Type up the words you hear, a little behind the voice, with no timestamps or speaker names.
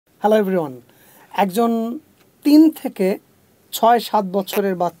Hello everyone একজন 3 থেকে 6-7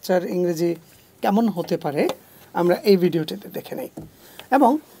 বছরের বাচ্চার ইংরেজি কেমন হতে পারে আমরা এই ভিডিওটিতে দেখে নেই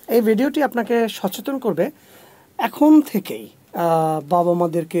এবং এই ভিডিওটি আপনাকে সচেতন করবে এখন থেকেই বাবা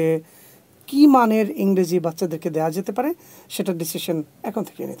মাদেরকে কি মানের ইংরেজি বাচ্চাদেরকে দেওয়া যেতে পারে সেটা ডিসিশন এখন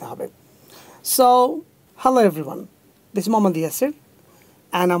থেকে নিতে হবে so hello everyone this is Mohammad Yasir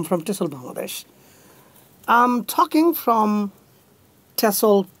and I'm from Tesol Bangladesh I'm talking from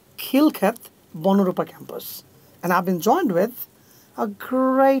Tesol Khilkhat Bonarupa campus and I've been joined with a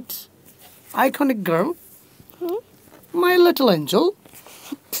great iconic girl my little angel.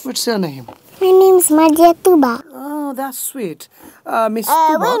 What's your name? My name's Marja Tuba. Oh, that's sweet. Miss Wait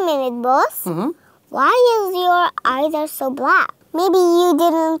Tuba. a minute, boss. Why is your eyes are so black? Maybe you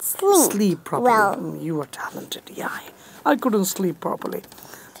didn't sleep. Sleep properly. Well, You were talented. Yeah, I couldn't sleep properly.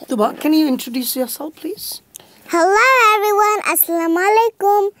 Tuba, can you introduce yourself, please? hello everyone. Assalamu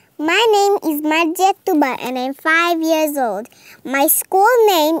alaikum. My name is Marja Tuba and I'm 5 years old. My school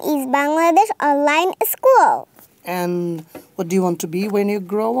name is Bangladesh Online School. And what do you want to be when you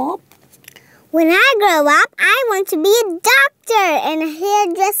grow up? When I grow up, I want to be a doctor and a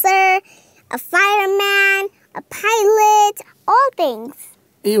hairdresser, a fireman, a pilot, all things.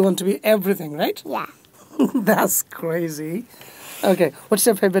 You want to be everything, right? Yeah. That's crazy. Okay, what's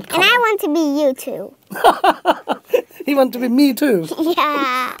your favorite color? And I want to be you too. You want to be me too?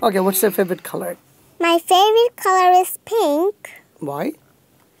 Yeah. Okay, what's your favorite color? My favorite color is pink Why?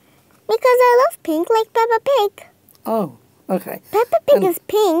 because I love pink like Peppa Pig. Oh, okay. Peppa Pig And is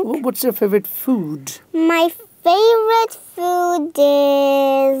pink. What's your favorite food? My favorite food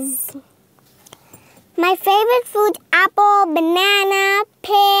is... apple, banana,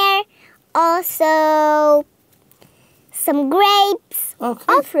 pear, also some grapes, Okay.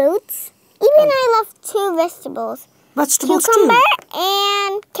 all fruits. Even I love 2 vegetables, Vegetables cucumber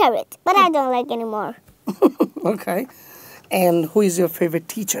and carrot, but I don't like anymore. too. Okay. And who is your favorite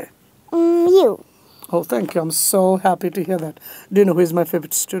teacher? You. Oh, thank you. I'm so happy to hear that. Do you know who is my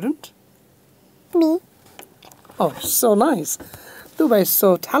favorite student? Me. Oh, so nice. Tuba is so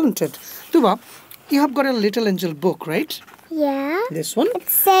talented. Tuba, you have got a Little Angel book, right? Yeah. This one? It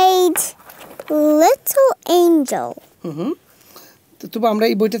said Little Angel. তো তুবা আমরা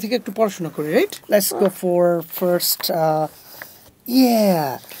এই বইটা থেকে একটু পড়াশোনা করি, right? Let's go for first yeah.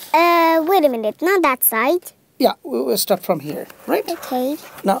 Wait a minute, not that side. Yeah, we'll start from here, right? Okay.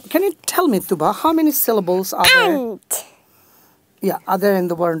 Now, can you tell me, Tuba, how many syllables are there? Ant. Yeah, are there in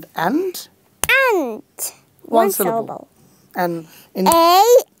the word and? Ant. One syllable. And in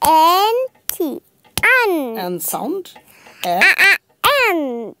A-N-T. Ant. and sound?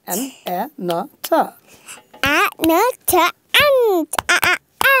 Ant. And na ta. Ant.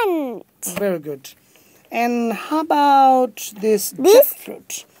 Ant. Very good. And how about this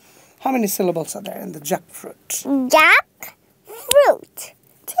jackfruit? How many syllables are there in the jackfruit? Jackfruit.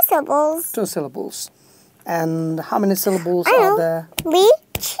 2 syllables. 2 syllables. And how many syllables I are know. there?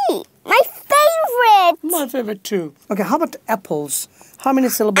 Lychee. My favorite. My favorite too. Okay, how about apples? How many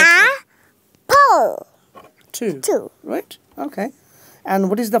syllables? Apple. 2. 2. Right? Okay. And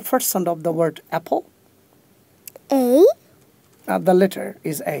what is the first sound of the word apple? A. The letter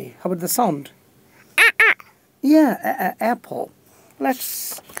is A. How about the sound? Yeah, apple.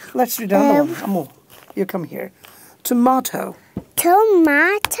 Let's read another one. Amu, you come here. Tomato.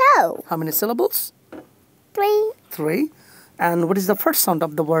 Tomato. How many syllables? 3. 3. And what is the first sound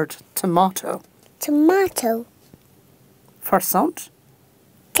of the word tomato? Tomato. First sound?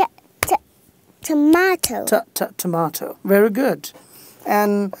 Tomato. Tomato. Very good.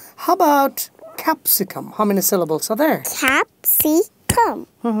 And how about capsicum? How many syllables are there? Capsicum.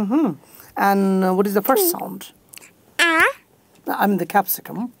 And what is the first sound? I'm the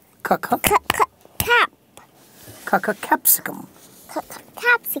capsicum. Cap. Capsicum.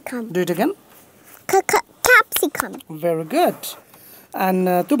 Capsicum. Do it again. Capsicum. Very good. And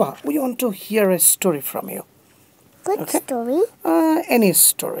Tuba, we want to hear a story from you. Good story. Any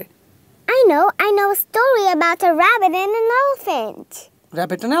story. I know a story about a rabbit and an elephant.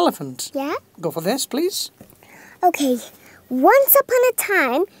 Rabbit and elephant. Yeah? Go for this, please. Okay. Once upon a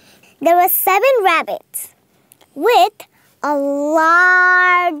time, there were 7 rabbits with a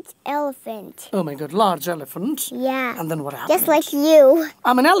large elephant. Oh my God, large elephant. Yeah. And then what happened? Just like you.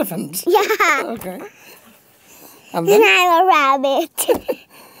 I'm an elephant. Yeah. Okay. And And then? I'm a rabbit.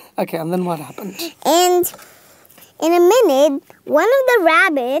 Okay, and then what happened? And in a minute, one of the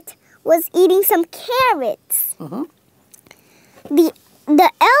rabbits was eating some carrots. The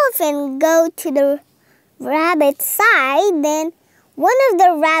elephant go to the rabbit's side, then one of the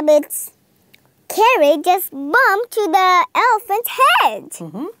rabbit's carrot just bumped to the elephant's head.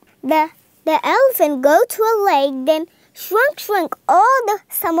 The elephant go to a lake, then shrunk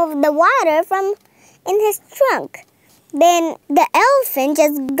some of the water from in his trunk. Then the elephant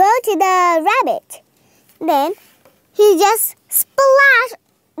just go to the rabbit. Then he just splash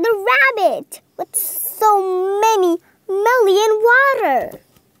the rabbit with so many million water.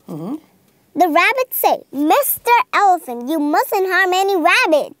 The rabbit say, "Mr. Elephant, you mustn't harm any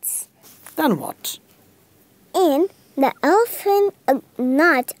rabbits." Then what? And the elephant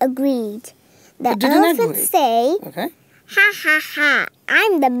not agreed. The It didn't elephant agree. say, Okay. "Ha ha ha,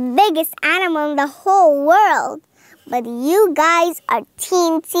 I'm the biggest animal in the whole world, but you guys are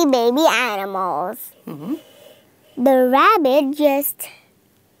teensy baby animals." The rabbit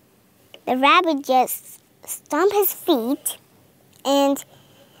just stomped his feet, and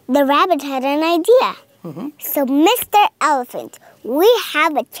the rabbit had an idea. So, Mr. Elephant, we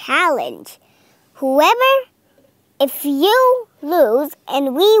have a challenge. If you lose and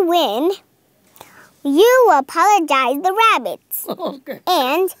we win, you apologize the rabbits. Okay.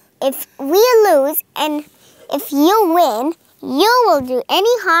 And if we lose and if you win, you will do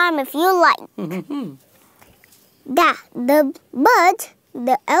any harm if you like. But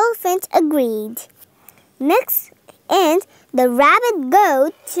the elephant agreed. Next, and the rabbit go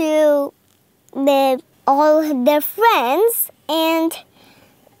to all their friends, and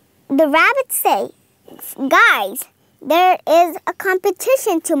the rabbit say, "Guys, there is a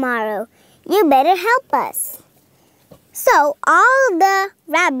competition tomorrow. You better help us." So all the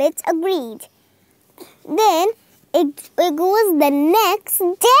rabbits agreed. Then it was the next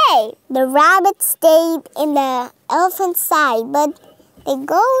day. The rabbit stayed in the elephant's side, but they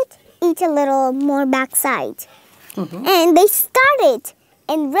go eat a little more backside. And they started,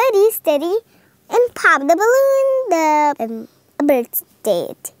 and ready, steady, and pop the balloon. The bird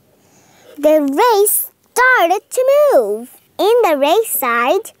did. The race started to move. In the race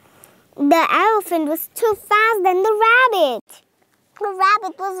side, the elephant was too fast than the rabbit. The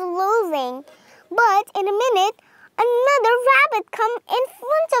rabbit was losing. But in a minute, another rabbit come in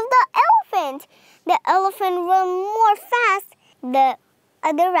front of the elephant. The elephant run more fast. The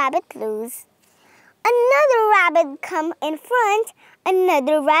other rabbit lose. Another rabbit come in front.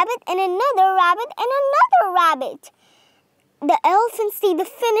 Another rabbit and another rabbit and another rabbit. The elephant see the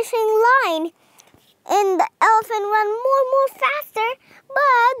finishing line, and the elephant run more faster.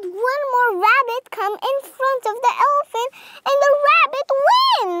 But one more rabbit come in front of the elephant, and the rabbit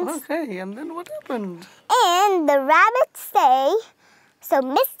wins. Okay, and then what happened? And the rabbit say, "So,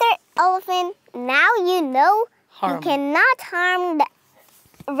 Mr. Elephant, now you know you cannot harm the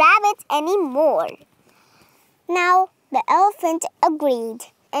rabbits anymore." Now the elephant agreed,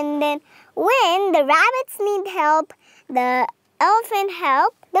 and then when the rabbits need help, the elephant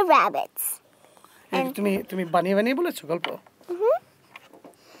help the rabbits. তুমি বানিয়ে বলেছো গল্প?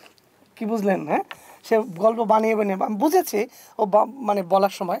 কি বুঝলেন? হ্যাঁ, সে গল্প বানিয়ে আমি বুঝেছি ও মানে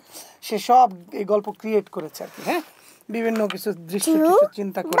বলার সময় সে সব এই গল্প ক্রিয়েট করেছে আর কি। হ্যাঁ, বিভিন্ন কিছু দৃশ্য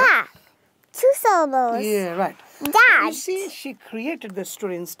চিন্তা করে। Two syllables. Yeah, right. Dad. You see, she created the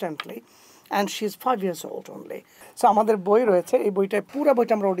story instantly, and she's 5 years old only. So আমাদের বই রয়েছে, এই পুরো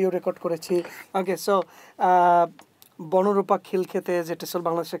বইটা আমরা অডিও রেকর্ড করেছি। ওকে, সো বনরূপা খিলক্ষেতে যে টেসল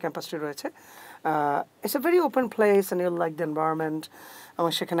বাংলাদেশের ক্যাম্পাসটি রয়েছে, it's a very open place and Yule like the environment. এবং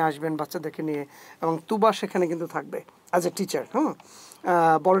সেখানে আসবেন বাচ্চাদেরকে নিয়ে, এবং তুবা সেখানে কিন্তু থাকবে অ্যাজ এ টিচার।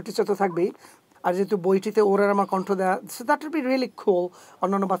 বড় টিচার তো থাকবেই, আর যেহেতু বইটিতে ওর আর আমার কণ্ঠ দেওয়া, so that will be really কুল।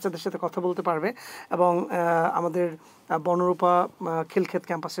 অন্যান্য বাচ্চাদের সাথে কথা বলতে পারবে, এবং আমাদের বনরূপা খিলক্ষেত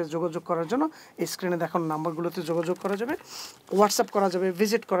ক্যাম্পাসে যোগাযোগ করার জন্য এই স্ক্রিনে দেখানো নাম্বারগুলোতে যোগাযোগ করা যাবে, হোয়াটসঅ্যাপ করা যাবে,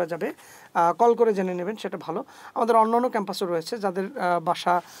 ভিজিট করা যাবে, কল করে জেনে নেবেন, সেটা ভালো। আমাদের অন্যান্য ক্যাম্পাসও রয়েছে যাদের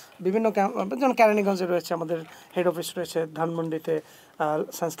বাসা বিভিন্ন যেমন কেরানীগঞ্জে রয়েছে, আমাদের হেড অফিস রয়েছে ধানমন্ডিতে,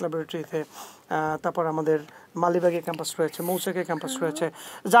 সায়েন্স ল্যাবরেটরিতে, তারপর আমাদের মালিবাগে ক্যাম্পাস রয়েছে, মৌচাকে ক্যাম্পাস রয়েছে।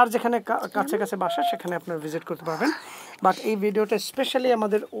 যার যেখানে কাছে কাছে বাসা সেখানে আপনারা ভিজিট করতে পারবেন। বাট এই ভিডিওটা স্পেশালি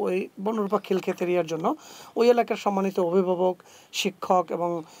আমাদের ওই বনরূপা খিলক্ষেত এরিয়ার জন্য, ওই এলাকার সম্মানিত অভিভাবক, শিক্ষক এবং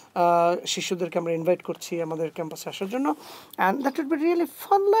শিশুদেরকে আমরা ইনভাইট করছি আমাদের ক্যাম্পাসে আসার জন্য। And that will be really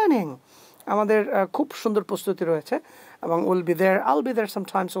fun learning. আমাদের খুব সুন্দর প্রস্তুতি রয়েছে, এবং উইল বি দেয়ার, আইল বি দেয়ার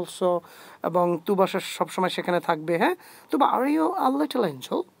সামটাইমস অলসো, এবং তুবা সবসময় সেখানে থাকবে। হ্যাঁ, তুবা, are you a little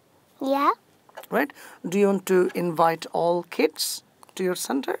Angel? Yeah. Right? Do you want to invite all kids to your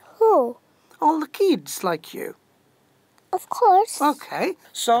center? Who? All the kids like you. Of course. Okay.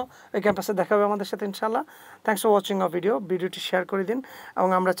 So, এই ক্যাম্পাসে দেখা হবে আমাদের সাথে ইনশাআল্লাহ। Thanks for watching hour video. ভিডিওটি share করে দিন, এবং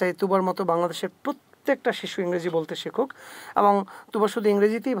আমরা চাই তুবার মতো বাংলাদেশের প্রত্যেকটা শিশু ইংরেজি বলতে শিখুক। এবং তুবা শুধু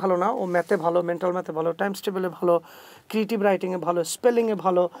ইংরেজিতেই ভালো না, ও ম্যাথে ভালো, মেন্টাল ম্যাথে ভালো, টাইমস টেবিলে ভালো, ক্রিয়েটিভ রাইটিংয়ে ভালো, স্পেলিংয়ে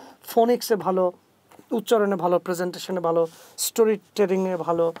ভালো, ফোনিক্সে ভালো, উচ্চারণে ভালো, প্রেজেন্টেশনে ভালো, স্টোরি টেলিংয়ে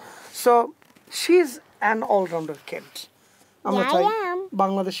ভালো। So she is an allrounder kid. আমরা চাই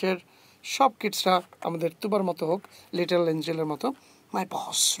বাংলাদেশের সব কিডসরা আমাদের তুবার মতো হোক, লিটল এঞ্জেলের মতো। মাই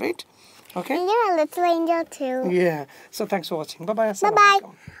বস, right? Okay? And you're a little angel too. Yeah. So thanks for watching. Bye-bye. Bye-bye.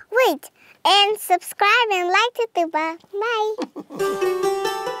 Wait, and subscribe and like to Tuba. Bye.